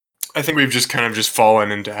I think we've just kind of just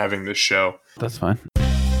fallen into having this show. That's fine.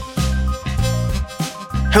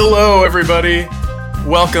 Hello, everybody.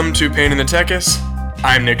 Welcome to Pain in the Techis.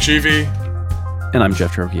 I'm Nick Shivi. And I'm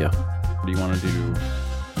Jeff Trocchio. Do you want to do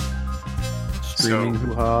streaming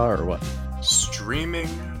hoo-ha or what? Streaming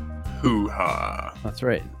hoo-ha. That's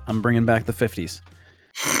right. I'm bringing back the 50s.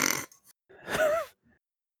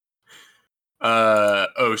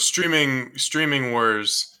 Streaming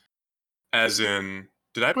wars, as in,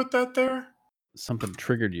 did I put that there? Something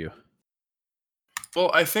triggered you.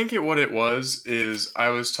 Well, I think what it was is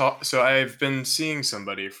so I've been seeing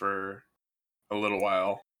somebody for a little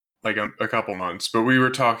while, like a couple months, but we were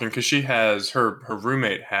talking because she has her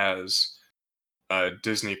roommate has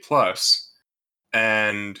Disney Plus,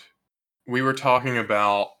 and we were talking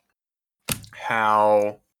about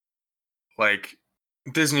how like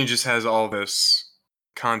Disney just has all this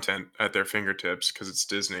content at their fingertips because it's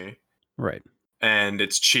Disney, right? And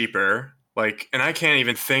it's cheaper. And I can't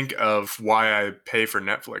even think of why I pay for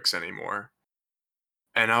Netflix anymore.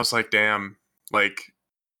 And I was like, damn,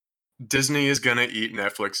 Disney is gonna eat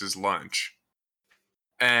Netflix's lunch.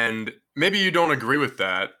 And maybe you don't agree with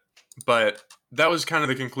that, but that was kind of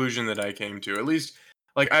the conclusion that I came to. At least,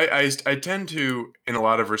 I tend to, in a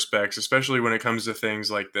lot of respects, especially when it comes to things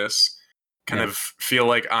like this, kind of feel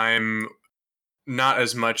like I'm not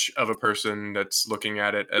as much of a person that's looking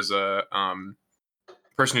at it as a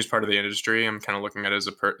person who's part of the industry. I'm kind of looking at it as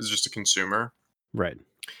just a consumer. Right.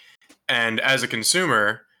 And as a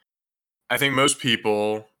consumer, I think most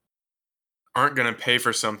people aren't going to pay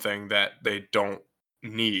for something that they don't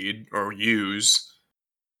need or use.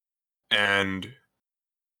 And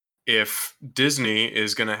if Disney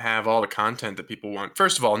is going to have all the content that people want,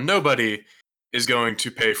 first of all, nobody is going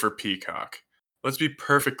to pay for Peacock. Let's be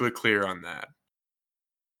perfectly clear on that.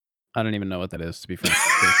 I don't even know what that is, to be frank.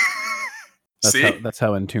 That's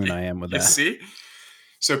how in tune I am with that. You see?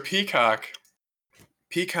 So Peacock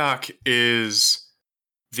is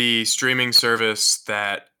the streaming service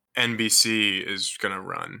that NBC is going to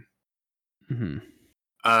run.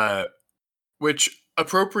 Mm-hmm. Which,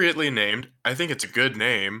 appropriately named, I think it's a good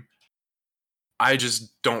name. I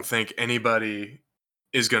just don't think anybody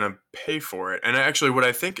is going to pay for it. And actually, what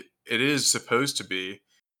I think it is supposed to be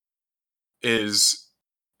is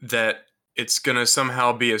that it's going to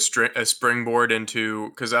somehow be a springboard into,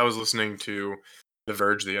 because I was listening to The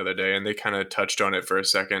Verge the other day and they kind of touched on it for a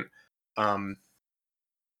second,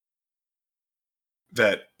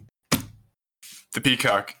 that the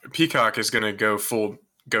Peacock is going to go full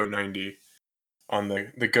Go 90 on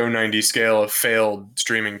the Go 90 scale of failed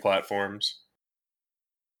streaming platforms.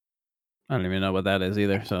 I don't even know what that is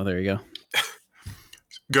either, so there you go.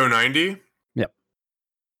 Go 90? Yep.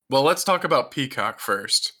 Well, let's talk about Peacock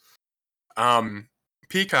first.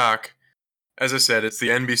 Peacock, as I said, it's the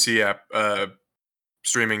NBC app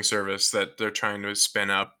streaming service that they're trying to spin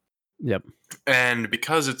up. Yep. And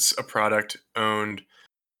because it's a product owned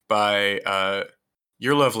by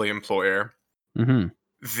your lovely employer, mm-hmm.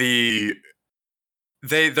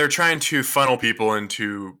 They're trying to funnel people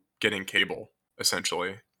into getting cable,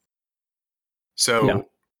 essentially. So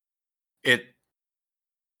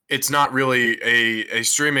it's not really a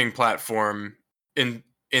streaming platform in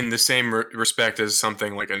the same respect as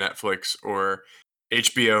something like a Netflix or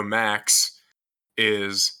HBO Max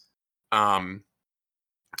is.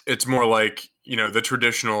 It's more like, the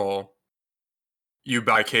traditional, you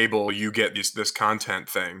buy cable, you get this content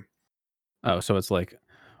thing. Oh, so it's like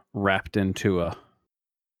wrapped into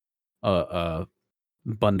a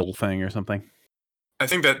bundle thing or something. I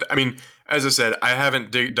think that, as I said, I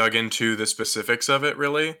haven't dug into the specifics of it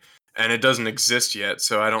really, and it doesn't exist yet,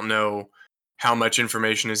 so I don't know how much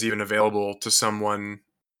information is even available to someone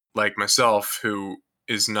like myself who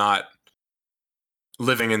is not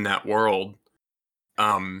living in that world.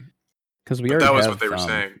 Because that was what they were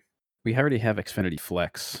saying. We already have Xfinity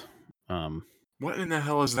Flex. What in the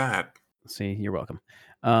hell is that? See, you're welcome.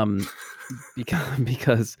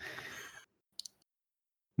 Because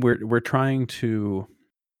we're trying to,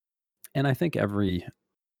 and I think every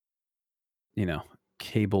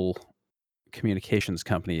cable communications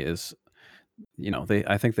company is,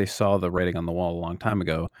 I think they saw the writing on the wall a long time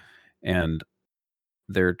ago, and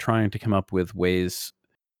they're trying to come up with ways.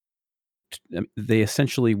 They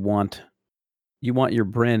essentially want your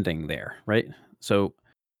branding there, right? So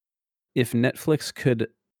if Netflix could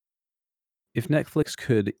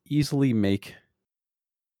easily make,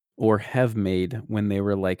 or have made when they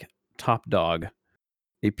were like top dog,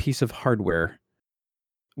 a piece of hardware,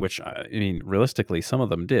 which realistically some of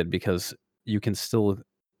them did, because you can still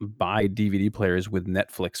buy DVD players with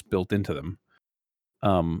Netflix built into them.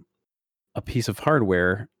 A piece of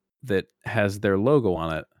hardware that has their logo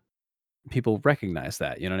on it, people recognize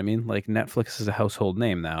that. You know what I mean? Like Netflix is a household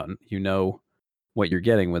name now, and you know what you're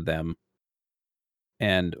getting with them.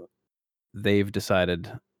 And they've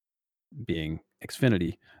decided, being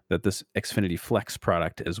Xfinity, that this Xfinity Flex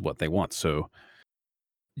product is what they want. So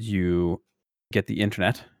you get the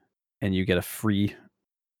internet and you get a free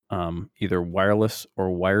either wireless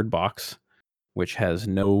or wired box, which has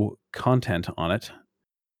no content on it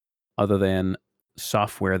other than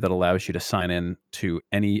software that allows you to sign in to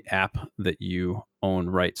any app that you own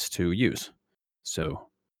rights to use. So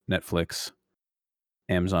Netflix,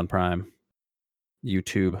 Amazon Prime,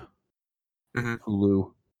 YouTube, Hmm.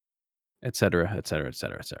 Hulu, et cetera, et cetera, et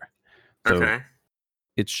cetera, et cetera. So Okay.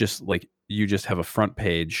 it's just like you just have a front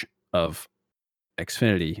page of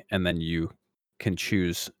Xfinity, and then you can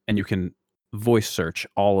choose and you can voice search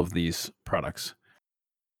all of these products,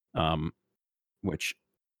 um, which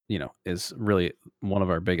is really one of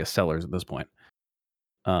our biggest sellers at this point.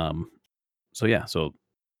 Um, so yeah, so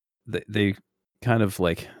they kind of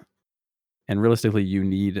like, and realistically, you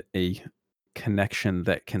need a connection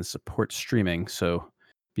that can support streaming. So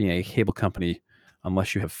being a cable company,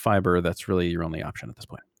 unless you have fiber, that's really your only option at this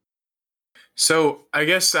point. So I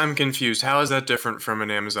guess I'm confused. How is that different from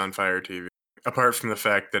an Amazon Fire TV? Apart from the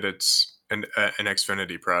fact that it's an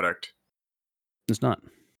Xfinity product. It's not.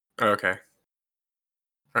 Okay.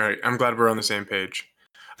 All right. I'm glad we're on the same page.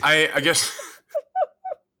 I guess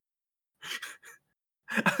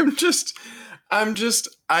I'm just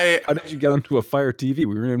I How did you get onto a Fire TV? We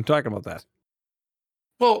weren't even talking about that.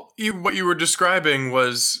 well, you what you were describing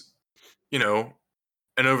was, you know,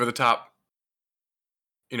 an over the top,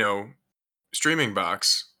 you know, streaming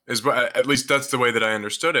box is what, at least that's the way that I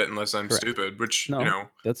understood it, unless I'm Correct. stupid, which, No,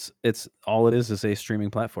 it's all it is a streaming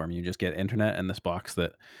platform. You just get internet and this box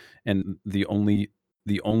that, and the only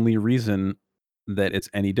reason that it's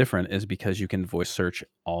any different is because you can voice search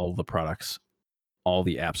all the products, all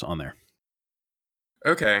the apps on there.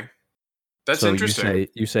 okay. That's So you interesting.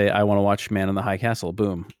 say I want to watch Man in the High Castle.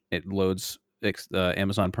 Boom, it loads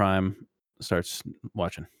Amazon Prime, starts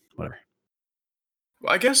watching whatever.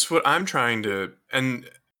 Well, I guess what I'm trying to and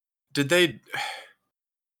did they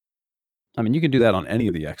I mean, you can do that on any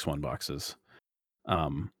of the X1 boxes.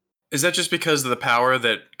 Um, is that just because of the power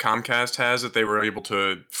that Comcast has that they were able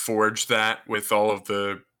to forge that with all of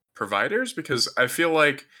the providers? Because I feel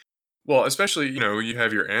like, well, especially, you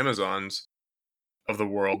have your Amazons of the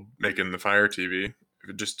world making the Fire TV,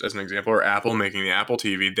 just as an example, or Apple making the Apple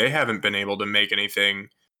TV. They haven't been able to make anything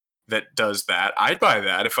that does that. I'd buy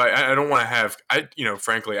that if I don't want to have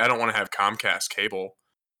frankly, I don't want to have Comcast cable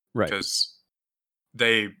right. because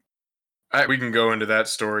they we can go into that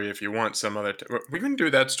story if you want some other we can do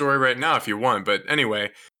that story right now if you want, but anyway,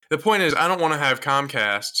 the point is I don't want to have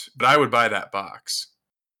Comcast, but I would buy that box.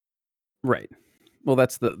 Right. Well,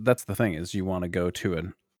 that's the thing, is you want to go to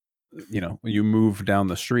an, you move down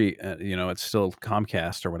the street, it's still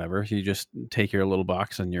Comcast or whatever. You just take your little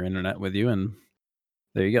box and your internet with you, and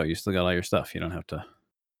there you go. You still got all your stuff. You don't have to.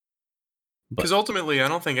 But Because ultimately I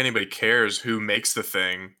don't think anybody cares who makes the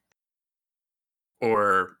thing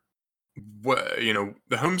or what,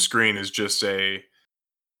 the home screen is just a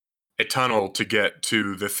tunnel to get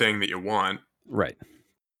to the thing that you want. right,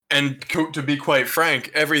 And to be quite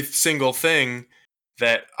frank, every single thing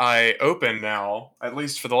that I open now, at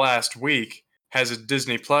least for the last week, has a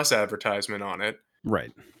Disney Plus advertisement on it.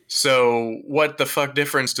 right. So, what the fuck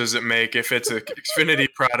difference does it make if it's an Xfinity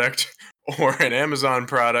product or an Amazon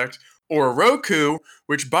product or Roku,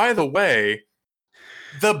 which, by the way,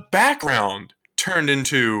 the background turned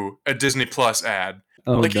into a Disney Plus ad.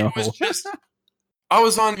 Oh Like, it no. was just, I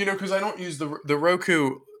was on, because I don't use the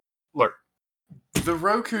Roku. Look, the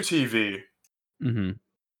Roku TV, Hmm.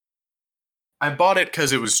 I bought it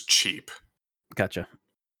because it was cheap. Gotcha.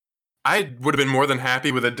 I would have been more than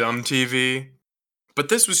happy with a dumb TV, but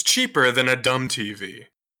this was cheaper than a dumb TV.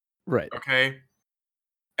 Right. Okay, What is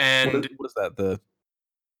and what is that? The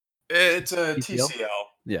it's a TCL? TCL,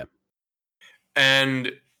 Yeah.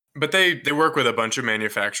 and but they work with a bunch of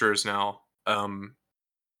manufacturers now.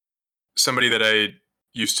 Somebody that I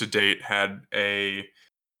used to date had a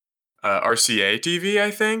RCA TV,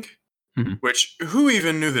 I think. Hmm. Which who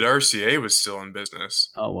even knew that RCA was still in business?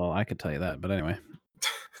 Oh well, I could tell you that. But anyway,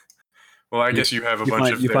 Well, I you guess you have a you bunch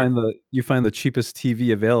find of you their. find the you find the cheapest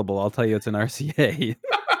TV available. I'll tell you, it's an RCA.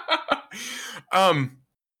 um,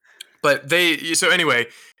 but so anyway,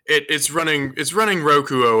 it's running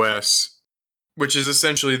Roku OS, which is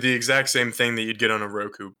essentially the exact same thing that you'd get on a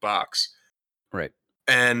Roku box. Right.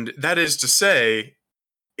 And that is to say,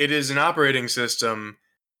 it is an operating system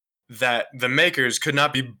that the makers could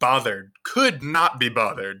not be bothered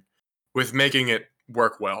with making it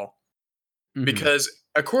work well. Mhm. Because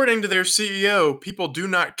according to their CEO, people do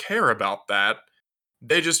not care about that.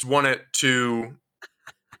 They just want it to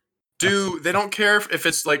they don't care if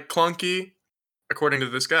it's like clunky, according to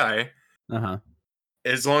this guy, Uh-huh.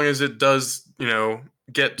 as long as it does,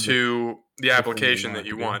 get The to the the thing they application want that it to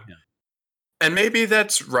you do. want. Yeah. And maybe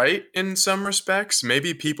that's right in some respects.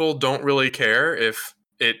 Maybe people don't really care if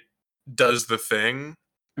it does the thing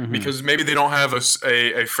Mhm. because maybe they don't have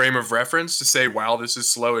a frame of reference to say, wow, this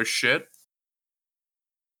is slow as shit.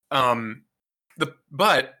 Um,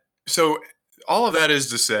 but so all of that is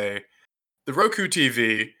to say, the Roku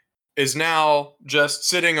TV is now just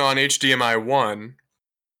sitting on HDMI 1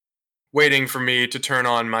 waiting for me to turn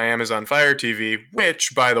on my Amazon Fire TV,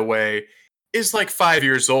 which, by the way, is like 5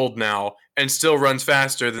 years old now and still runs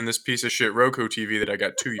faster than this piece of shit Roku TV that I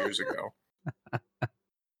got 2 years ago.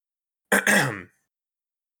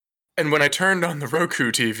 And when I turned on the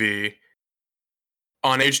Roku TV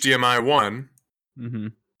on HDMI 1,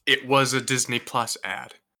 Mhm. it was a Disney Plus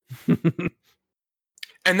ad.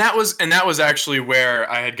 And that was actually where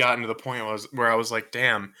I had gotten to the point where I was like,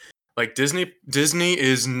 damn, like Disney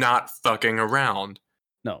is not fucking around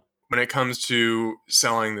No. when it comes to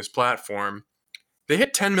selling this platform. They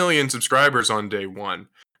hit 10 million subscribers on day one.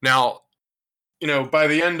 Now, by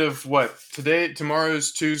the end of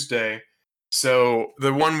tomorrow's Tuesday, so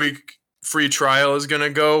the 1 week free trial is going to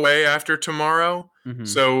go away after tomorrow. Mhm.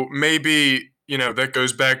 So maybe, that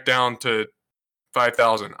goes back down to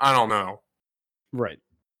 5,000. I don't know. Right.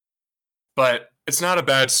 But it's not a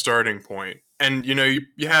bad starting point. And,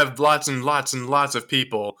 you have lots and lots and lots of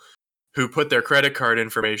people who put their credit card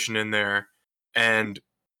information in there and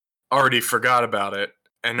already forgot about it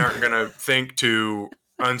and aren't going to think to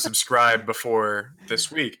unsubscribe before this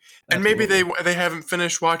week. And maybe Absolutely. they haven't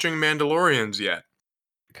finished watching Mandalorians yet.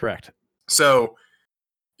 Correct. So,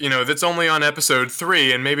 that's only on episode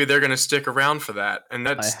 3 and maybe they're going to stick around for that. And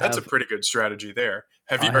that's a pretty good strategy there.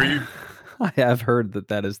 Are you I have heard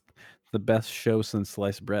that is the best show since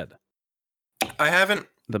sliced bread. I haven't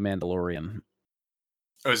The Mandalorian.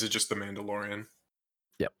 Oh, is it just the Mandalorian?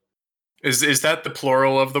 Yep. Is that the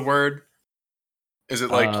plural of the word? Is it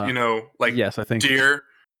like, like yes, I think deer?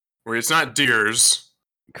 Where it's not deers.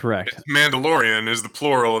 correct. It's Mandalorian is the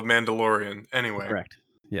plural of Mandalorian. Anyway. Correct.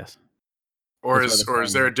 Yes. Or That's why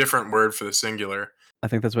is there a different word for the singular? I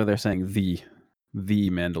think that's why they're saying the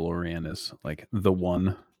Mandalorian is like the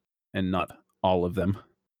one and not all of them.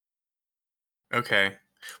 Okay.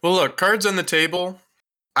 Well, look, cards on the table.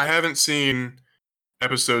 I haven't seen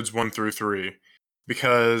episodes 1 through 3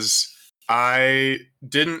 because I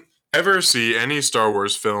didn't ever see any Star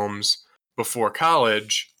Wars films before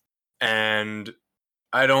college, and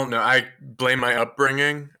I don't know. I blame my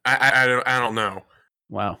upbringing. I don't know.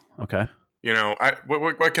 Wow. Okay.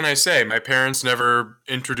 What can I say? My parents never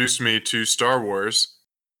introduced me to Star Wars.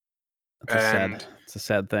 It's a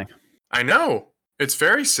sad thing. I know. It's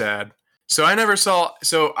very sad. So I never saw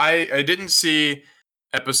so I didn't see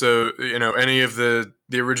any of the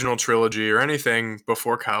original trilogy or anything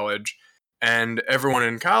before college. And everyone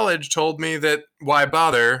in college told me that why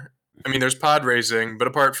bother? I mean, there's pod racing, but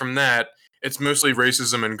apart from that, it's mostly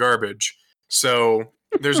racism and garbage. So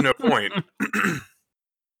there's no point.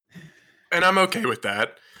 And I'm okay with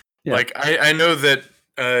that. Yeah. Like I know that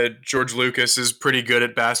George Lucas is pretty good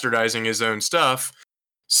at bastardizing his own stuff.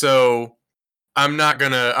 So I'm not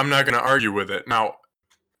gonna argue with it. Now,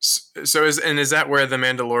 is that where the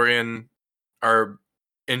Mandalorian are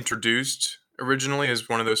introduced originally as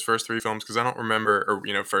one of those first 3 films? Because I don't remember,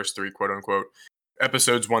 or first 3 quote unquote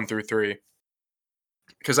episodes 1 through 3.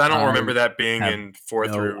 Because I don't remember that being in 4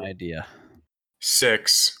 through idea.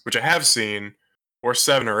 6, which I have seen, or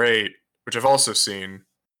 7 or 8, which I've also seen.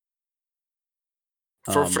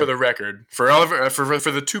 For the record, for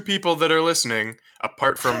the 2 people that are listening,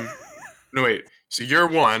 apart from no wait, so you're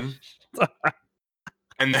one,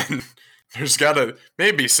 and then there's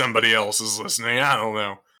maybe somebody else is listening. I don't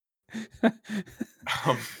know.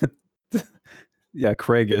 Yeah,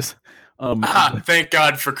 Craig is. Thank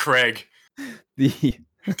God for Craig.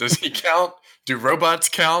 Does he count? Do robots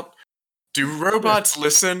count? Do robots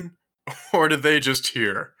listen, or do they just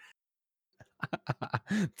hear?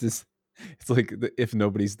 It's like if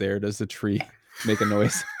nobody's there, does the tree make a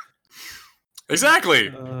noise?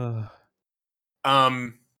 Exactly.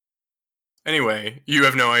 Anyway, you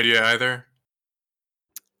have no idea either?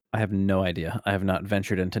 I have no idea. I have not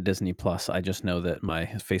ventured into Disney Plus. I just know that my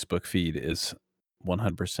Facebook feed is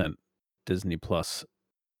 100% Disney Plus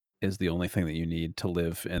is the only thing that you need to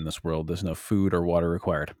live in this world. There's no food or water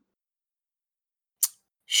required.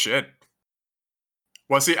 Shit.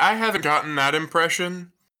 Well, see, I haven't gotten that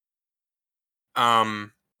impression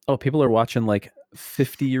Oh, people are watching like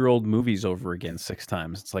 50-year-old movies over again 6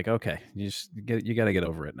 times. It's like, okay, you got to get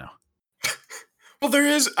over it now. Well, there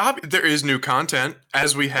is new content,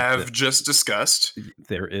 as we have just discussed.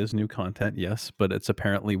 There is new content, yes, but it's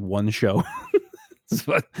apparently one show.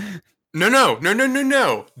 But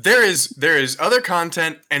No. There is other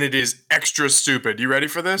content, and it is extra stupid. You ready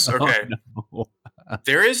for this? Okay. no.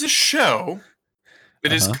 There is a show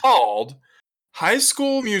that is called High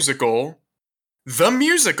School Musical,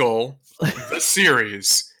 the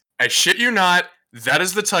series. I shit you not. That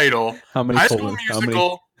is the title. How many High colons? School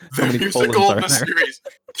Musical, how many musical, colons are the there? series.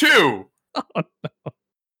 2. Oh,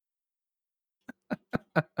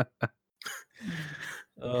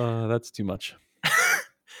 no. That's too much.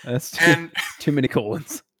 That's too many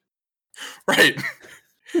colons. Right.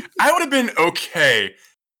 I would have been okay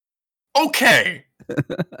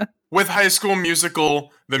with High School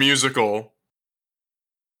Musical, the musical.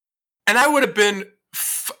 And I would have been,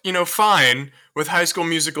 fine with High School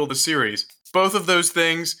Musical, the series. Both of those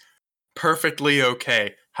things, perfectly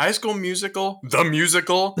okay. High School Musical,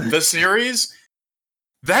 the series,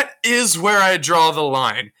 that is where I draw the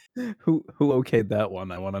line. Who okayed that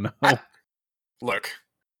one? I want to know. Look,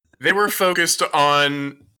 they were focused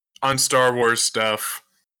on Star Wars stuff.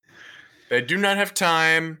 They do not have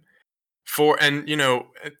time for, and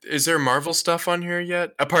is there Marvel stuff on here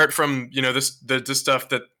yet? Apart from the stuff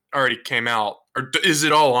that already came out, or is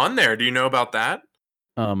it all on there? Do you know about that?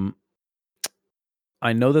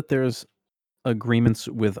 I know that there's agreements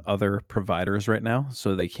with other providers right now,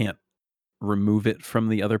 so they can't remove it from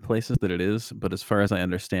the other places that it is. But as far as I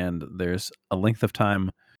understand, there's a length of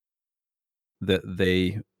time that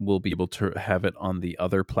they will be able to have it on the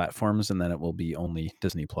other platforms, and then it will be only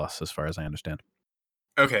Disney Plus, as far as I understand.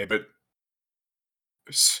 Okay, but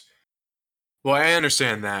well, I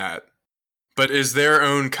understand that. But is their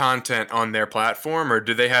own content on their platform, or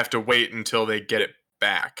do they have to wait until they get it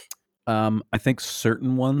back? I think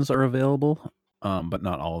certain ones are available, but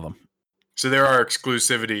not all of them. So there are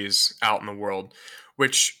exclusivities out in the world,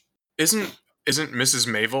 which isn't Mrs.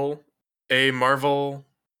 Mavel a Marvel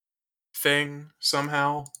thing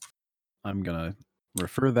somehow? I'm gonna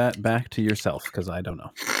refer that back to yourself because I don't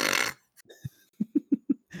know.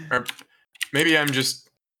 Or maybe I'm just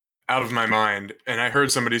out of my mind, and I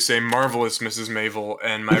heard somebody say "Marvelous Mrs. Mavel,"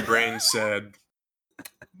 and my brain said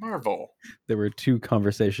Marvel. There were 2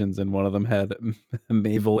 conversations, and one of them had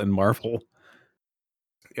Mavel and Marvel.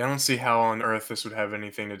 I don't see how on earth this would have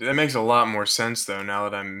anything to do. That makes a lot more sense though. Now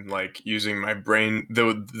that I'm like using my brain,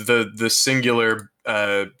 the singular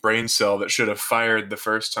brain cell that should have fired the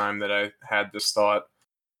first time that I had this thought.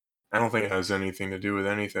 I don't think it has anything to do with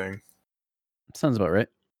anything. Sounds about right.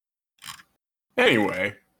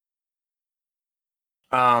 Anyway,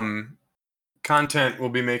 content will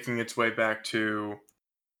be making its way back to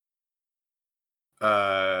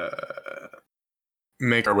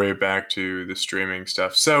make our way back to the streaming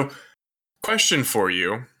stuff. So, question for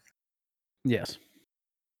you. Yes.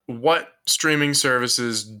 What streaming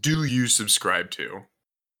services do you subscribe to?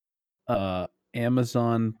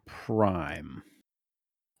 Amazon Prime.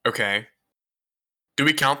 Okay. Do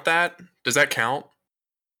we count that? Does that count?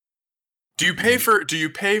 Do you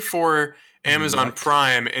pay for Amazon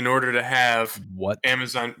Prime in order to have what?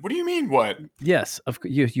 Amazon? What do you mean what? Yes,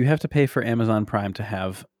 you have to pay for Amazon Prime to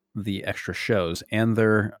have the extra shows, and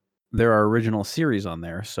there are original series on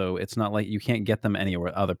there, so it's not like you can't get them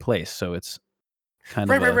anywhere other place. So it's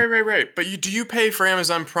kind of right. But do you pay for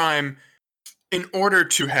Amazon Prime in order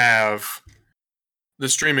to have the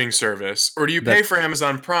streaming service, or do you pay for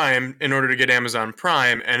Amazon Prime in order to get Amazon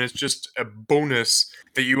Prime, and it's just a bonus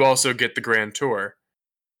that you also get the Grand Tour?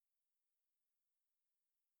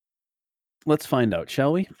 Let's find out,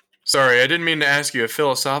 shall we? Sorry, I didn't mean to ask you a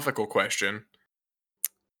philosophical question.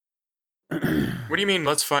 What do you mean,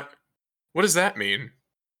 let's find... What does that mean?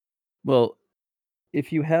 Well,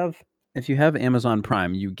 if you have Amazon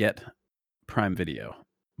Prime, you get Prime Video,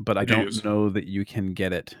 but I don't know that you can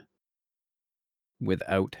get it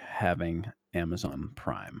without having Amazon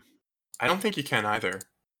Prime. I don't think you can either.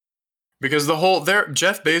 Because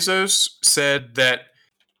Jeff Bezos said that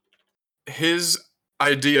his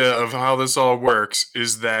idea of how this all works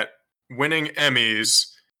is that winning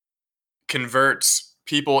Emmys converts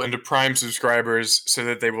people into Prime subscribers so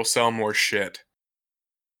that they will sell more shit.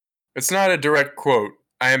 It's not a direct quote.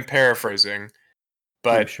 I am paraphrasing,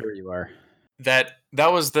 but I'm sure you are. That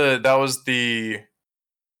was the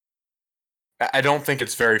I don't think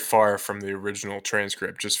it's very far from the original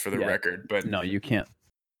transcript, just for the record. But no, you can't.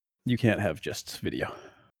 You can't have just video.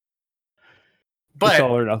 But it's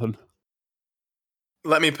all or nothing.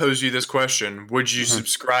 Let me pose you this question: would you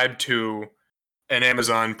subscribe to an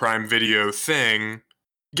Amazon Prime Video thing,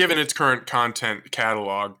 given its current content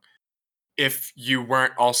catalog, if you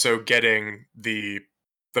weren't also getting the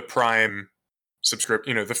Prime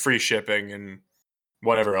subscription, the free shipping and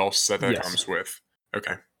whatever else that Yes. comes with.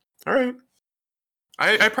 Okay. All right.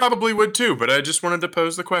 I probably would too, but I just wanted to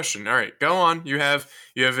pose the question. All right, go on. You have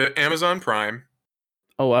Amazon Prime.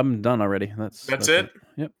 Oh, I'm done already. That's it.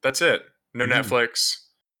 Yep. That's it. No Mhm. Netflix.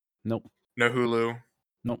 Nope. No Hulu.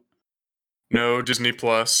 Nope. No Disney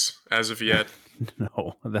Plus as of yet.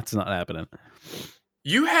 No, that's not happening.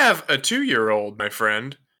 You have a 2-year-old, my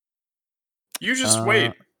friend. You just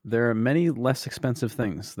wait. There are many less expensive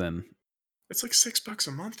things than. It's like $6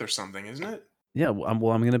 a month or something, isn't it? Yeah, I'm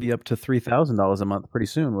going to be up to $3,000 a month pretty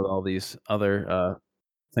soon with all these other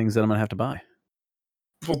things that I'm going to have to buy.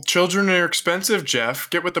 Well, children are expensive, Jeff.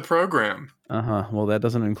 Get with the program. Well, that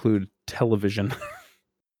doesn't include television.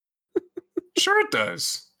 Sure it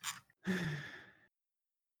does.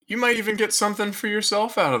 You might even get something for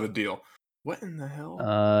yourself out of the deal. What in the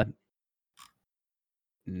hell?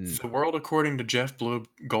 The World According to Jeff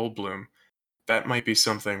Goldblum. That might be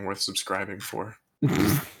something worth subscribing for.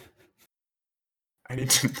 I need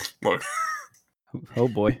to look. Oh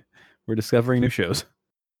boy, we're discovering new shows.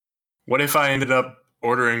 What if I ended up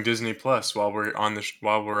ordering Disney Plus while we're on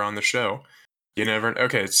the show? You never.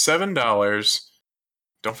 Okay, it's $7.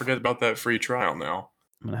 Don't forget about that free trial now.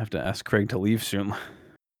 I'm gonna have to ask Craig to leave soon.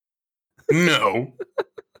 No.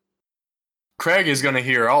 Craig is gonna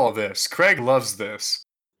hear all of this. Craig loves this.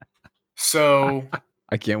 So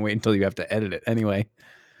I can't wait until you have to edit it. Anyway,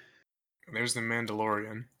 there's The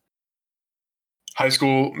Mandalorian. High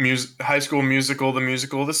School Musical, the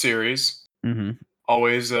musical, the series. Mm-hmm.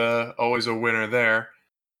 Always a winner there.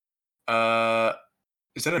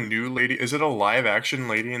 Is that a new Lady? Is it a live action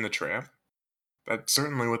Lady and the Tramp? That's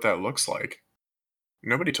certainly what that looks like.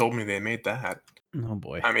 Nobody told me they made that. Oh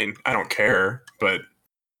boy. I mean, I don't care, but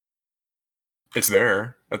it's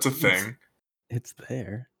there. That's a thing. It's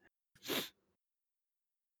there.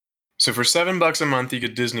 So for $7 a month, you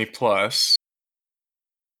get Disney Plus.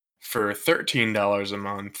 For $13 a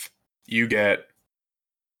month, you get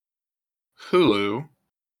Hulu,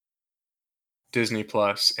 Disney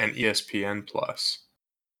Plus, and ESPN Plus.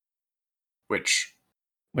 Which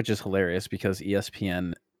is hilarious because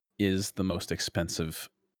ESPN is the most expensive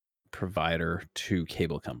provider to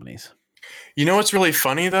cable companies. You know what's really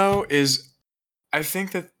funny though is I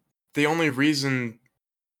think that the only reason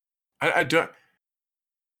I do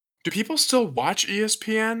people still watch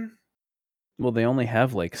ESPN? Well, they only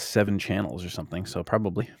have like 7 channels or something, so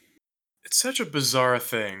probably. It's such a bizarre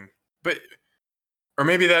thing. But or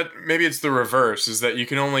maybe it's the reverse, is that you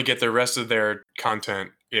can only get the rest of their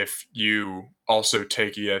content if you also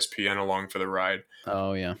take ESPN along for the ride.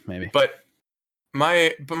 Oh yeah, maybe. But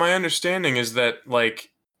my understanding is that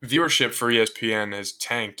like viewership for ESPN has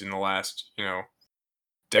tanked in the last,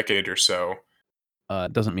 decade or so.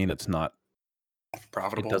 It doesn't mean it's not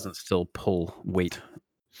profitable. It doesn't still pull weight.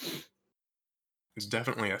 It's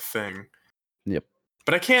definitely a thing. Yep.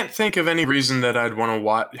 But I can't think of any reason that I'd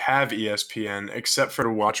want to have ESPN except for to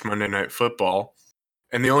watch Monday Night Football.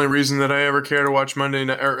 And the only reason that I ever care to watch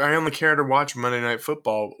I only care to watch Monday Night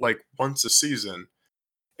Football like once a season.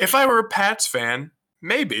 If I were a Pats fan,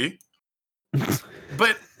 maybe.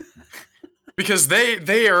 But because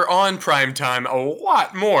they are on primetime a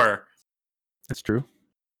lot more. That's true.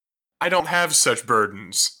 I don't have such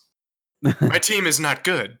burdens. My team is not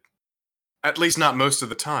good. At least not most of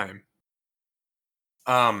the time.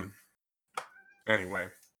 Anyway.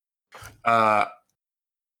 For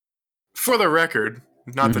the record,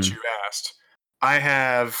 not that you asked, I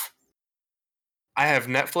have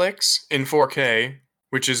Netflix in 4K,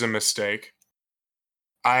 which is a mistake.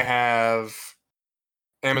 I have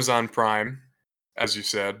Amazon Prime, as you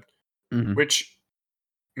said, which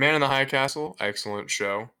Man in the High Castle, excellent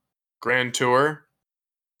show. Grand Tour,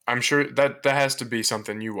 I'm sure that has to be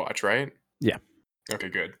something you watch, right? Yeah. Okay,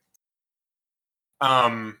 good.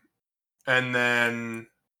 And then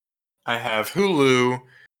I have Hulu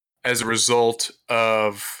as a result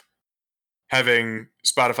of having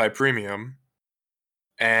Spotify Premium.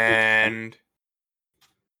 And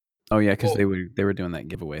oh yeah, because they were doing that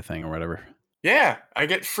giveaway thing or whatever. Yeah, I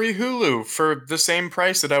get free Hulu for the same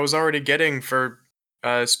price that I was already getting for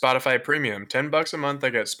Spotify Premium. $10 a month, I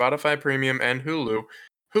get Spotify Premium and Hulu.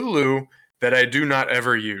 Hulu that I do not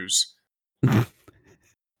ever use.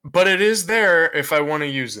 But it is there if I want to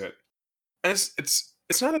use it. And it's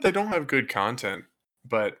not that they don't have good content,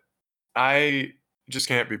 but I just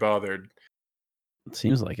can't be bothered. It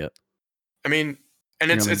seems like it. I mean, and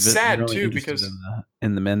it's sad too because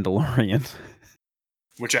in The Mandalorian,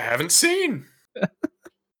 which I haven't seen.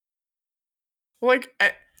 Like,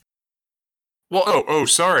 well,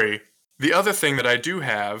 sorry. The other thing that I do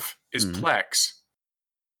have is Mm. Plex.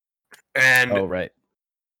 And Oh, right.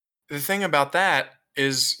 the thing about that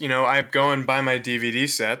is, I go and buy my DVD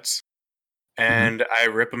sets Mhm. and I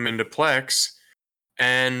rip them into Plex.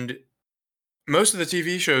 And most of the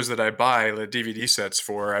TV shows that I buy the DVD sets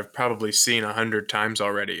for, I've probably seen 100 times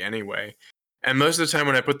already anyway. And most of the time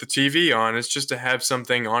when I put the TV on, it's just to have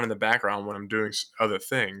something on in the background when I'm doing other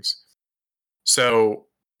things. So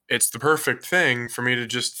it's the perfect thing for me to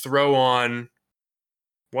just throw on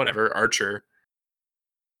whatever, Archer,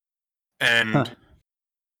 Huh. and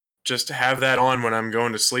just have that on when I'm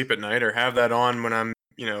going to sleep at night, or have that on when I'm,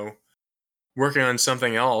 working on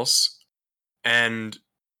something else, and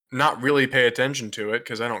not really pay attention to it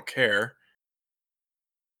because I don't care,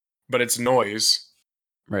 but it's noise,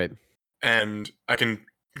 Right. and I can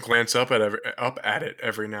glance up at it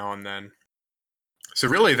every now and then. So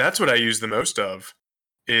really, that's what I use the most of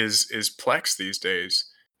is Plex these days.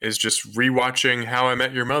 Is just rewatching How I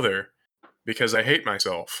Met Your Mother because I hate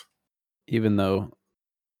myself. Even though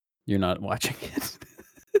you're not watching it.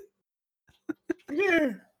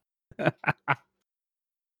 Yeah.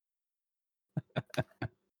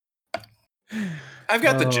 I've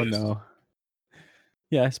got the Oh, gist. no.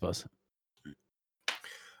 Yeah, I suppose.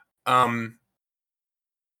 Um,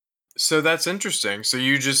 so that's interesting. So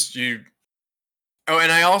you. Oh,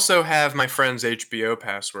 and I also have my friend's HBO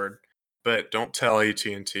password, but don't tell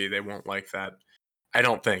AT&T; they won't like that. I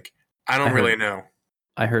don't think. I I don't heard really know.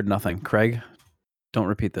 I heard nothing. Craig, don't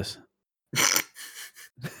repeat this.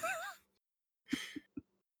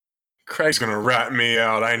 Craig's gonna rat me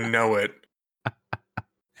out. I know it,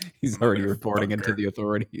 He's already reporting into motherfucker. the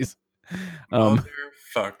authorities. Um,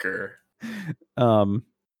 Motherfucker. um,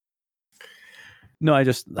 no, I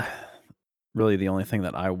just really the only thing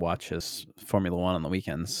that I watch is Formula One on the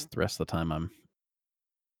weekends. The rest of the time, I'm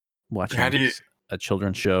How watching do you? a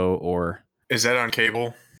children's show or Is that on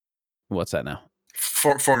cable? what's that now?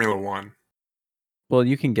 Formula One. Well,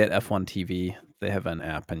 you can get F1 TV. They have an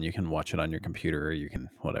app, and you can watch it on your computer, or you can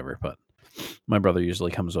whatever. But my brother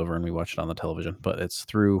usually comes over, and we watch it on the television. But it's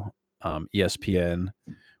through ESPN,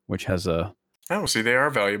 which has Oh, see, they are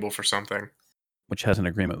valuable for something. an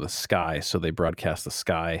agreement with Sky, so they broadcast the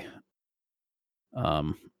Sky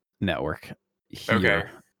um, network Okay, here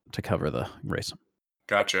to cover the race.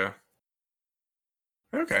 gotcha.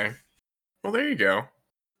 Okay, well there you go.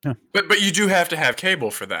 Yeah, But you do have to have cable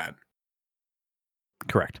for that.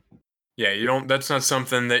 correct. Yeah, you don't. That's not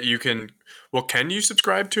something that you can. Well, can you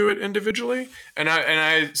subscribe to it individually? And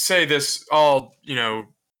I say this all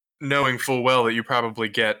knowing full well that you probably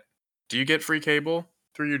get. Do you get free cable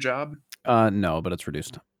through your job? No, but it's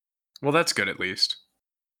reduced. Well, that's good at least.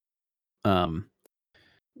 Um,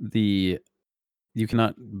 the you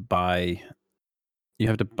cannot buy. You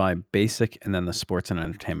have to buy basic and then the sports and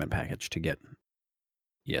entertainment package to get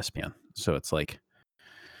ESPN. So it's like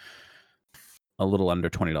a little under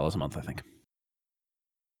 $20 a month, I think.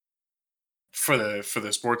 For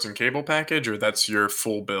the sports and cable package, or that's your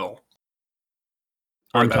full bill,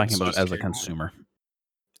 or I'm talking that's about just as a cable. consumer.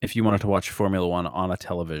 If you wanted to watch Formula One on a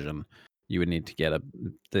television, you would need to get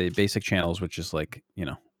the basic channels, which is like,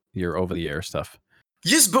 your over the air stuff.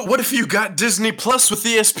 Yes, but what if you got Disney Plus with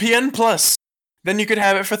ESPN Plus? Then you could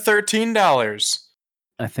have it for $13.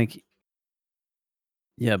 I think,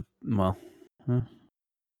 yeah, well,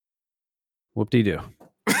 whoop-de-doo.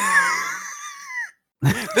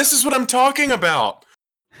 This is what I'm talking about.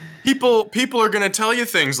 People are going to tell you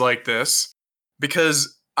things like this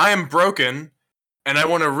because I am broken and I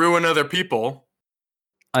want to ruin other people.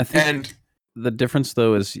 I think And the difference,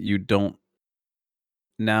 though, is you don't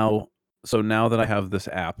now. So now that I have this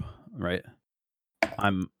app, right?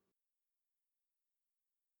 I'm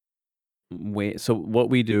So what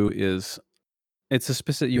we do is it's a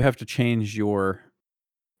specific. You have to change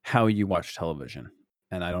how you watch television,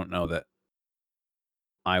 and I don't know that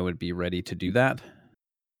I would be ready to do that.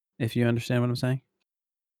 If you understand what I'm saying,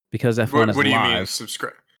 because F1 what is do you mean live.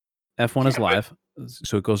 subscribe? F1 is Yeah, but live,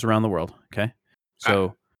 so it goes around the world. Okay,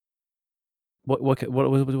 so what's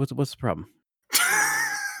the problem?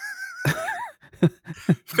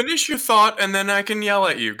 finish your thought and then I can yell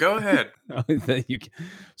at you. Go ahead.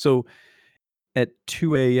 So at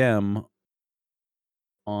 2 a.m.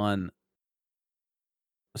 on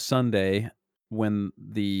Sunday, when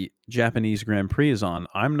the Japanese Grand Prix is on,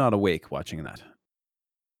 I'm not awake watching that.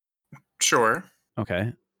 Sure.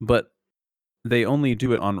 Okay, but they only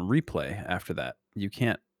do it on replay after that. You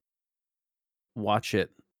can't watch it.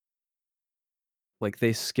 Like,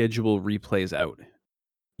 they schedule replays out,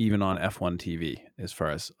 even on F1 TV, as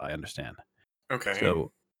far as I understand. Okay.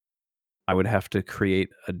 So I would have to create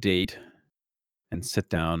a date and sit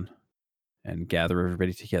down and gather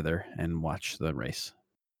everybody together and watch the race.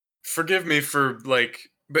 Forgive me for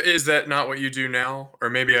but is that not what you do now? Or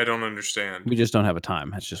maybe I don't understand. We just don't have a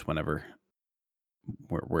time. It's just whenever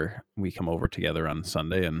we come over together on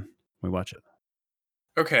Sunday and we watch it.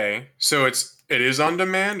 Okay. So it is on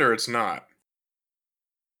demand or it's not?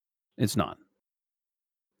 It's not.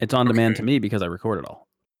 It's on demand to Okay. me because I record it all.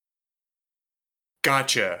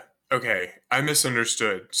 Gotcha. Okay. I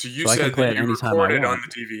misunderstood. So you So I can said play that it you anytime I recorded on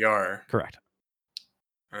want. the DVR. Correct.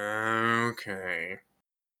 Okay.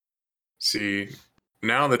 See,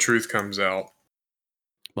 now the truth comes out.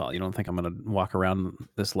 Well, you don't think I'm going to walk around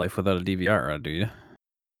this life without a DVR, do you?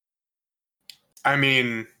 I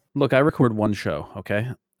mean, Look, I record one show, okay?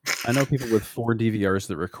 I know people with 4 DVRs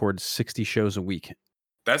that record 60 shows a week.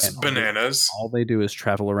 that's And bananas. all they do is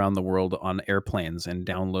travel around the world on airplanes and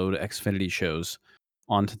download Xfinity shows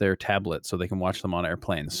onto their tablet so they can watch them on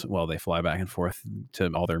airplanes while they fly back and forth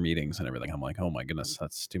to all their meetings and everything. I'm like, oh my goodness,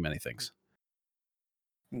 that's too many things.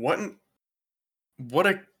 What what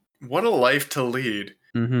a what a life to lead.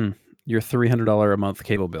 Mm-hmm. Your $300 a month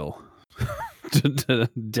cable bill to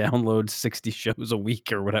download 60 shows a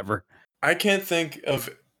week or whatever. I can't think of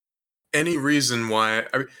any reason why.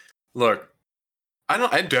 Look,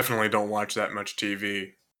 I definitely don't watch that much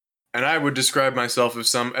TV, and I would describe myself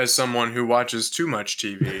as someone who watches too much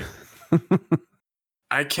TV.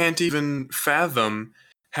 I can't even fathom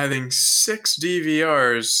having 6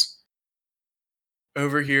 DVRs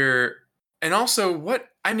over here. And also, what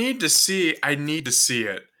I need to see,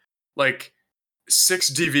 it. Like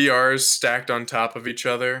 6 DVRs stacked on top of each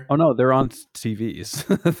other. Oh no, they're on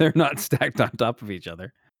TVs. They're not stacked on top of each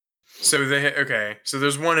other. So okay. So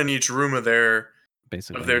there's one in each room of their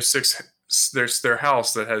Basically. 6. There's their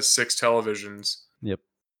house that has 6 televisions. Yep.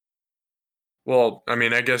 Well, I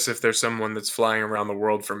mean, I guess if there's someone that's flying around the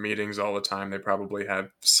world for meetings all the time, they probably have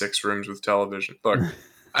 6 rooms with television. Look,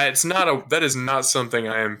 that is not something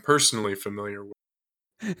I am personally familiar with.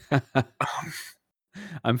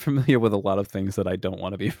 I'm familiar with a lot of things that I don't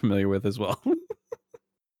want to be familiar with as well.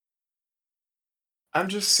 I'm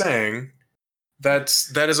just saying that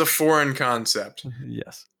is a foreign concept.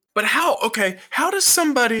 Yes. But how does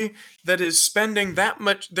somebody that is spending that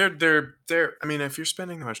much I mean, if you're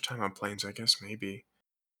spending that much time on planes, I guess maybe.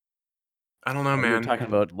 I don't know, You're man. talking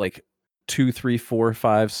about like 2, 3, 4,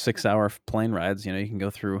 5, 6 hour plane rides. You can go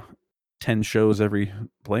through 10 shows every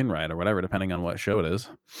plane ride or whatever, depending on what show it is.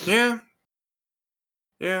 Yeah.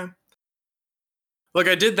 Yeah. Look,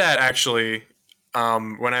 I did that actually.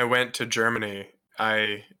 When I went to Germany,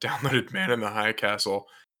 I downloaded Man in the High Castle.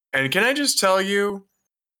 And can I just tell you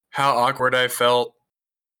how awkward I felt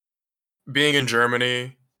being in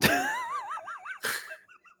Germany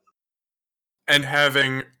and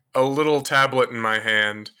having a little tablet in my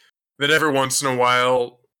hand that every once in a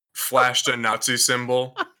while flashed a Nazi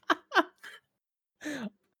symbol?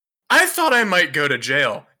 I thought I might go to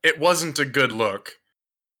jail. It wasn't a good look.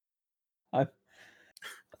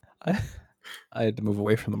 I had to move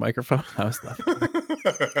away from the microphone. I was laughing.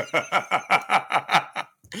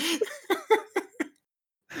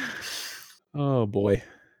 Oh boy.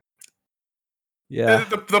 Yeah.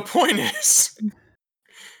 The point is,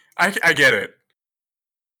 I get it.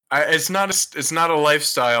 It's not a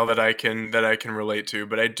lifestyle that I can relate to,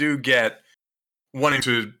 but I do get wanting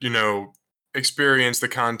to experience the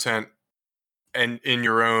content and in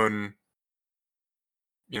your own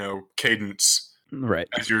cadence Right.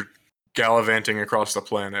 as you're gallivanting across the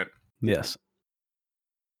planet. Yes.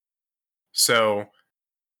 So,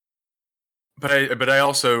 but I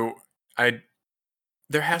also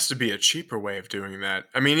there has to be a cheaper way of doing that.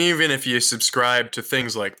 I mean, even if you subscribe to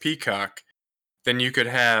things like Peacock, then you could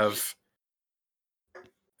have.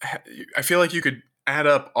 I feel like you could add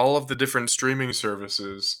up all of the different streaming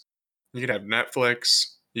services. You could have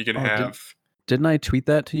Netflix. You could have. Didn't I tweet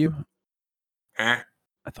that to you? Eh?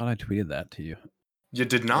 I thought I tweeted that to you. You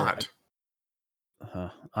did not.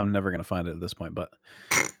 I'm never gonna find it at this point, but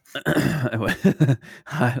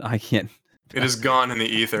I can't. It is gone in the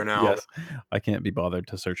ether now. Yes, I can't be bothered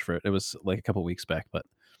to search for it. It was like a couple weeks back, but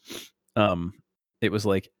it was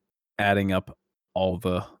like adding up all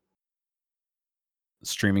the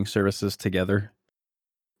streaming services together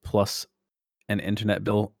plus an internet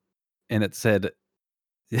bill, and it said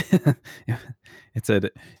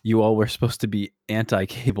you all were supposed to be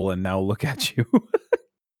anti-cable, and now look at you.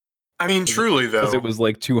 I mean, truly though, because it was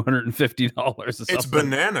like $250. It's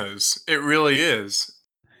bananas. It really is.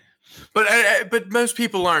 But most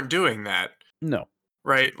people aren't doing that. No.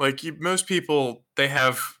 Right? Like most people, they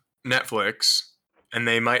have Netflix, and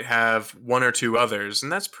they might have one or two others,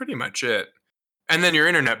 and that's pretty much it. And then your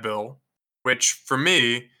internet bill, which for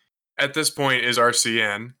me at this point is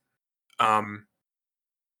RCN. Um,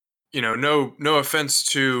 no offense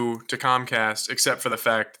to Comcast, except for the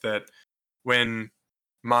fact that when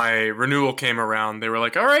my renewal came around, they were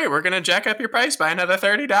like, "All right, we're gonna jack up your price by another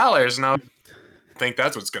 $30," and I don't think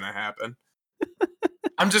that's what's gonna happen.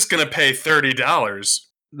 I'm just gonna pay $30.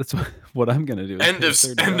 That's what I'm gonna do. End of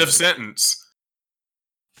sentence.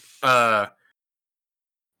 Yeah,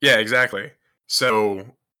 exactly.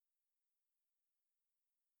 So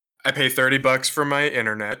I pay $30 for my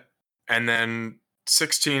internet, and then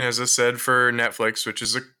 16, as I said, for Netflix, which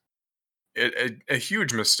is a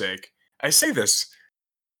huge mistake. I say this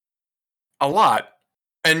a lot,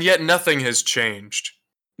 and yet nothing has changed.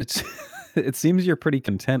 It's it seems you're pretty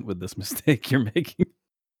content with this mistake you're making.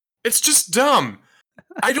 It's just dumb.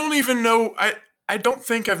 I don't even know. I don't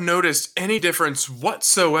think I've noticed any difference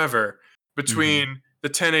whatsoever between the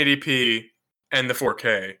 1080p and the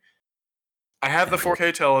 4K. I have the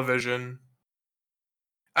 4K television.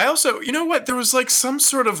 I also, you know what? There was like some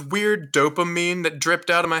sort of weird dopamine that dripped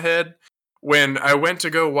out of my head when I went to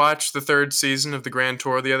go watch the third season of the Grand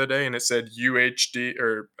Tour the other day, and it said UHD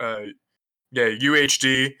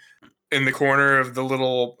UHD in the corner of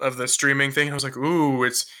the streaming thing. I was like, ooh,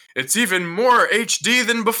 it's even more HD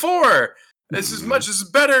than before. This is much as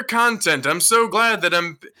better content. I'm so glad that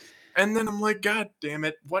and then I'm like, God damn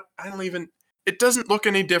it! What? I don't even. It doesn't look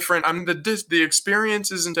any different. The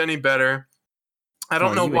experience isn't any better. I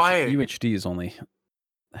don't know why. UHD is only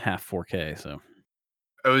half 4K, so.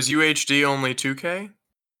 Oh, is UHD only 2K?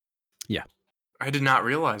 Yeah. I did not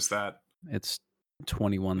realize that. It's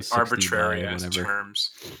 2160 arbitrary by as whatever.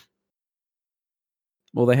 terms.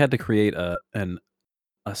 Well, they had to create a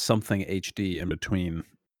something HD in between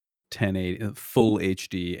 1080 full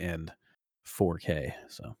HD and 4K.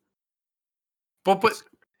 So. But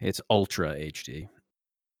it's ultra HD.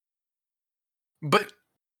 But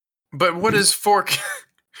what is 4K?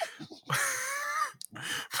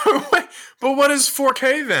 but what is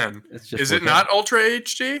 4K then? Is 4K. it not Ultra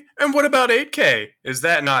HD? And what about 8K? Is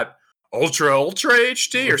that not Ultra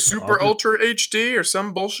HD or Super Ultra HD or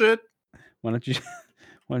some bullshit? Why don't you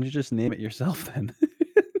just name it yourself then?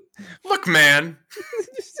 Look, man.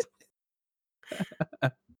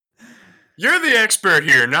 You're the expert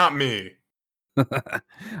here, not me.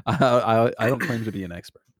 I don't claim to be an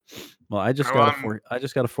expert. Well, I just got a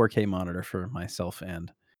 4K monitor for myself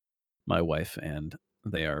and my wife, and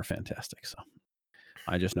they are fantastic. So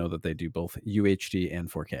I just know that they do both UHD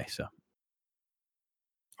and 4K. So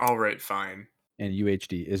all right, fine. And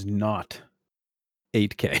UHD is not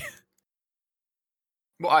 8K.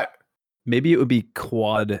 Well, maybe it would be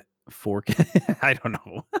quad 4K. I don't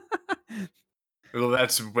know. Well,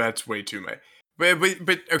 that's way too much.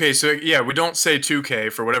 But okay, so yeah, we don't say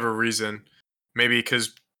 2K for whatever reason. Maybe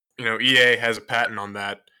because EA has a patent on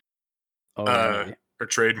that, or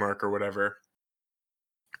trademark or whatever.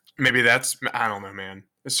 Maybe that's, I don't know, man.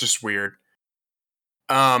 It's just weird.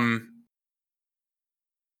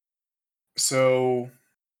 So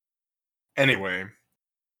anyway,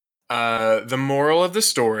 the moral of the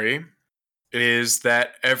story is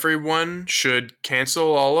that everyone should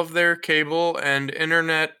cancel all of their cable and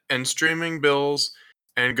internet and streaming bills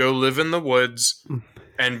and go live in the woods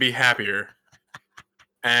and be happier.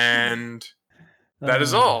 And that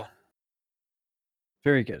is all.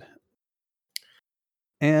 Very good.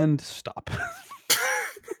 And stop.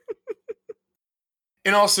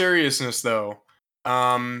 In all seriousness, though,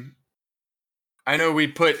 I know we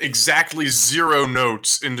put exactly 0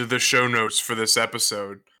 notes into the show notes for this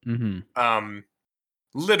episode. Mm-hmm.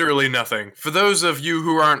 Literally nothing. For those of you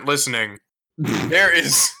who aren't listening, there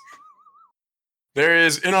is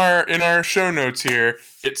in our show notes here,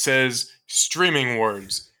 it says streaming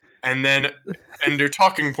words, and then under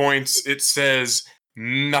talking points it says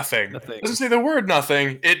nothing. It doesn't say the word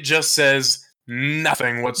nothing, it just says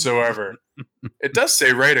nothing whatsoever. It does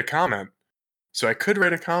say write a comment, so I could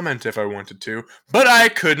write a comment if I wanted to, but I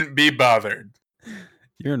couldn't be bothered.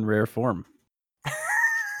 You're in rare form.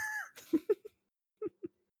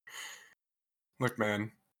 Look,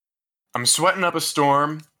 man, I'm sweating up a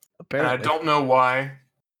storm. Apparently. And I don't know why.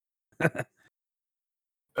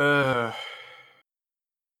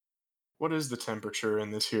 What is the temperature in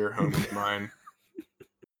this here home of mine?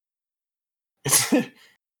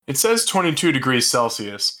 It says 22 degrees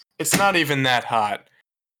Celsius. It's not even that hot.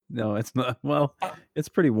 No, it's not. Well, it's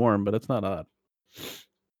pretty warm, but it's not hot.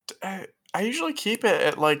 I usually keep it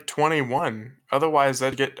at like 21. Otherwise, I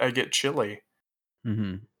get chilly.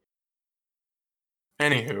 Mm-hmm.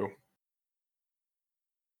 Anywho,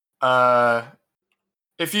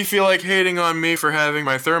 If you feel like hating on me for having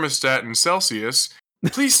my thermostat in Celsius,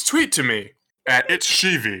 please tweet to me at It's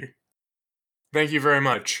Shivi. Thank you very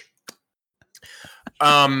much.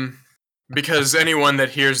 Because anyone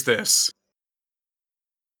that hears this,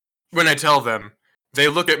 when I tell them, they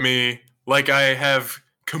look at me like I have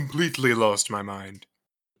completely lost my mind.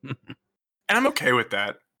 And I'm okay with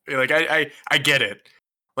that. Like, I get it.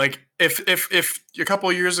 Like, if a couple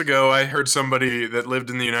of years ago I heard somebody that lived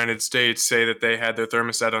in the United States say that they had their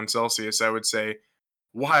thermostat on Celsius, I would say,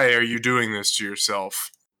 why are you doing this to yourself?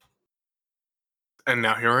 And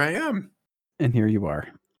now here I am. And here you are.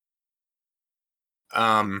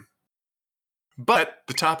 But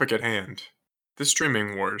the topic at hand, the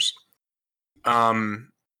streaming wars. Have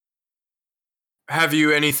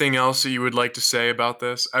you anything else that you would like to say about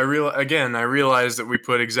this? I realize that we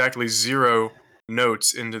put exactly 0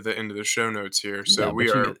 notes into the show notes here, so Yeah, we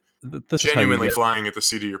but are this is how you genuinely get, flying at the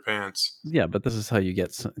seat of your pants. yeah, but this is how you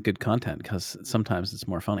get good content, because sometimes it's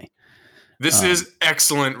more funny. This is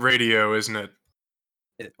excellent radio, isn't it?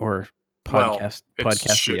 Or Well, podcast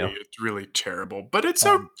it's video. shitty. It's really terrible, but it's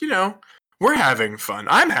so we're having fun.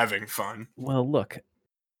 I'm having fun. Well, look,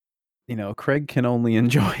 Craig can only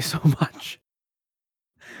enjoy so much.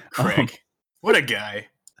 Craig, what a guy.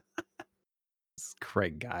 This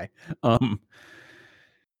Craig guy.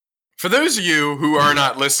 For those of you who are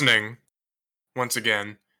not listening, once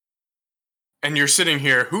again, and you're sitting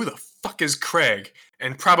here, who the fuck is Craig?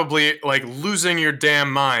 And probably like losing your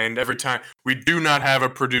damn mind every time. We do not have a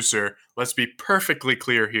producer. Let's be perfectly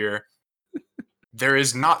clear here. There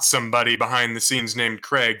is not somebody behind the scenes named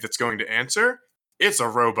Craig that's going to answer. It's a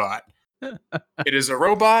robot. It is a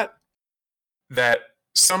robot that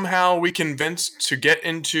somehow we convinced to get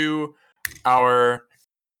into our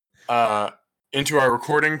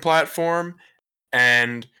recording platform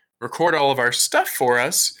and record all of our stuff for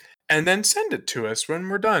us and then send it to us when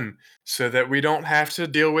we're done, so that we don't have to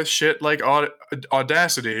deal with shit like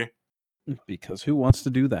Audacity. Because who wants to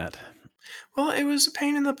do that? Well, it was a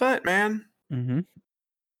pain in the butt, man. Mm-hmm.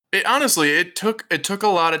 It took a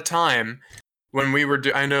lot of time when we were.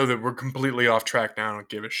 I know that we're completely off track now. I don't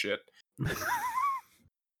give a shit.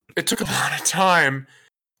 It took a lot of time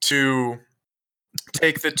to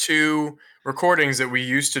take the 2 recordings that we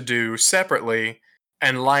used to do separately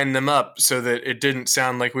and line them up so that it didn't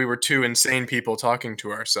sound like we were 2 insane people talking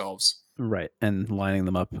to ourselves. Right, and lining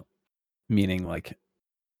them up, meaning like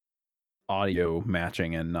audio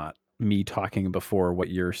matching and not me talking before what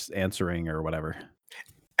you're answering or whatever.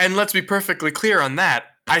 And let's be perfectly clear on that.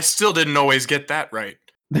 I still didn't always get that right.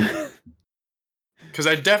 Because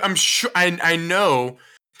I'm sure I know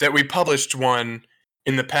that we published one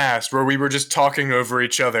in the past where we were just talking over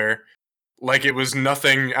each other like it was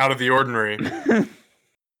nothing out of the ordinary.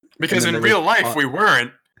 Because in real life we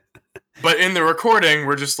weren't, but in the recording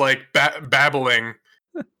we're just like babbling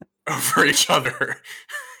over each other.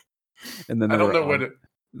 And then I don't know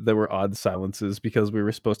there were odd silences because we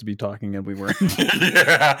were supposed to be talking and we weren't.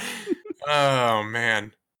 Yeah. Oh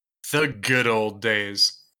man, the good old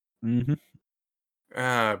days. Mm-hmm.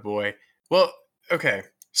 Ah, boy. Well, okay.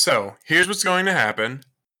 So here's what's going to happen.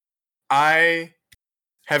 I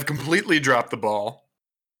have completely dropped the ball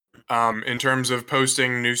in terms of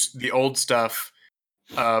posting the old stuff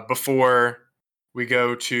before we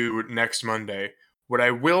go to next Monday. What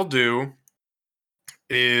I will do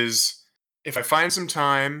is, if I find some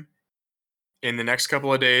time in the next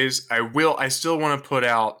couple of days, I still want to put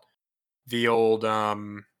out the old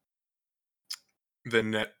the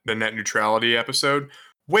net neutrality episode,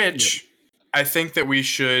 which I think that we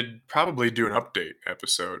should probably do an update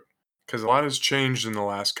episode, because a lot has changed in the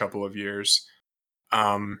last couple of years.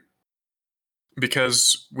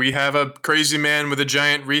 Because we have a crazy man with a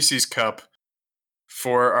giant Reese's cup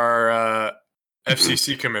for our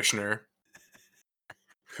FCC commissioner,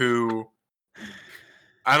 who,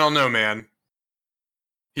 I don't know, man.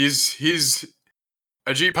 He's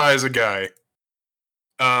Ajit Pai is a guy.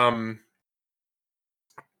 And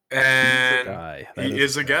he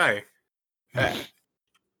is a guy.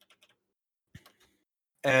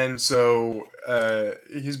 And so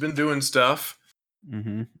he's been doing stuff.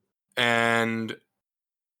 Mm-hmm. And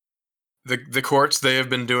the courts, they have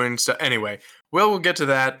been doing stuff. Anyway, we'll get to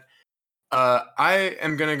that. I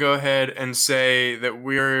am going to go ahead and say that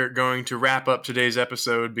we're going to wrap up today's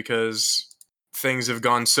episode because things have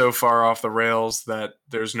gone so far off the rails that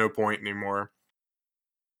there's no point anymore.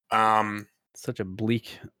 Such a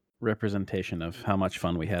bleak representation of how much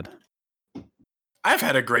fun we had. I've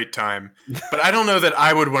had a great time, but I don't know that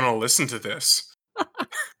I would want to listen to this.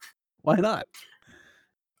 Why not?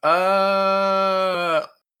 Well,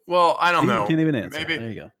 I don't know. You can't even answer. Maybe. There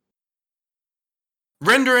you go.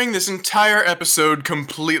 rendering this entire episode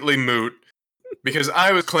completely moot because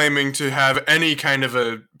I was claiming to have any kind of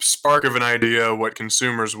a spark of an idea what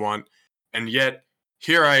consumers want, and yet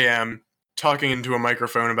here I am talking into a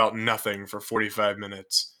microphone about nothing for 45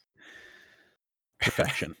 minutes.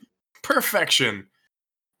 Perfection. Perfection.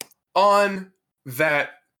 On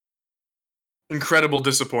that incredible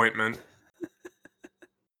disappointment,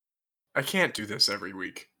 I can't do this every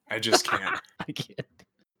week. I just can't. I can't do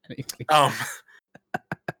anything.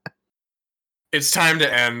 It's time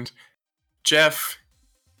to end. Jeff,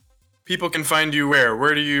 people can find you where?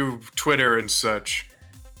 Where do you Twitter and such?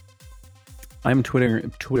 I'm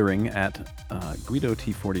twittering at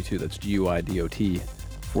GuidoT42. That's GUIDOT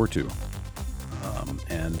 42.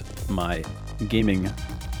 And my gaming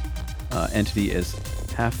entity is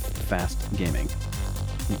Half Fast Gaming.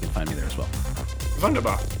 You can find me there as well.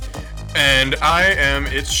 Wunderbar. And I am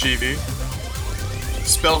It's Shivi.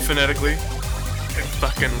 Spelled phonetically. Good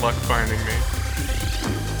fucking luck finding me.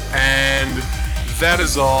 And that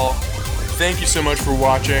is all. Thank you so much for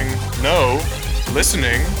watching. No,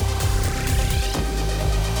 listening.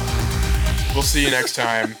 We'll see you next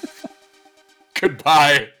time.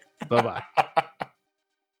 Goodbye. Bye-bye.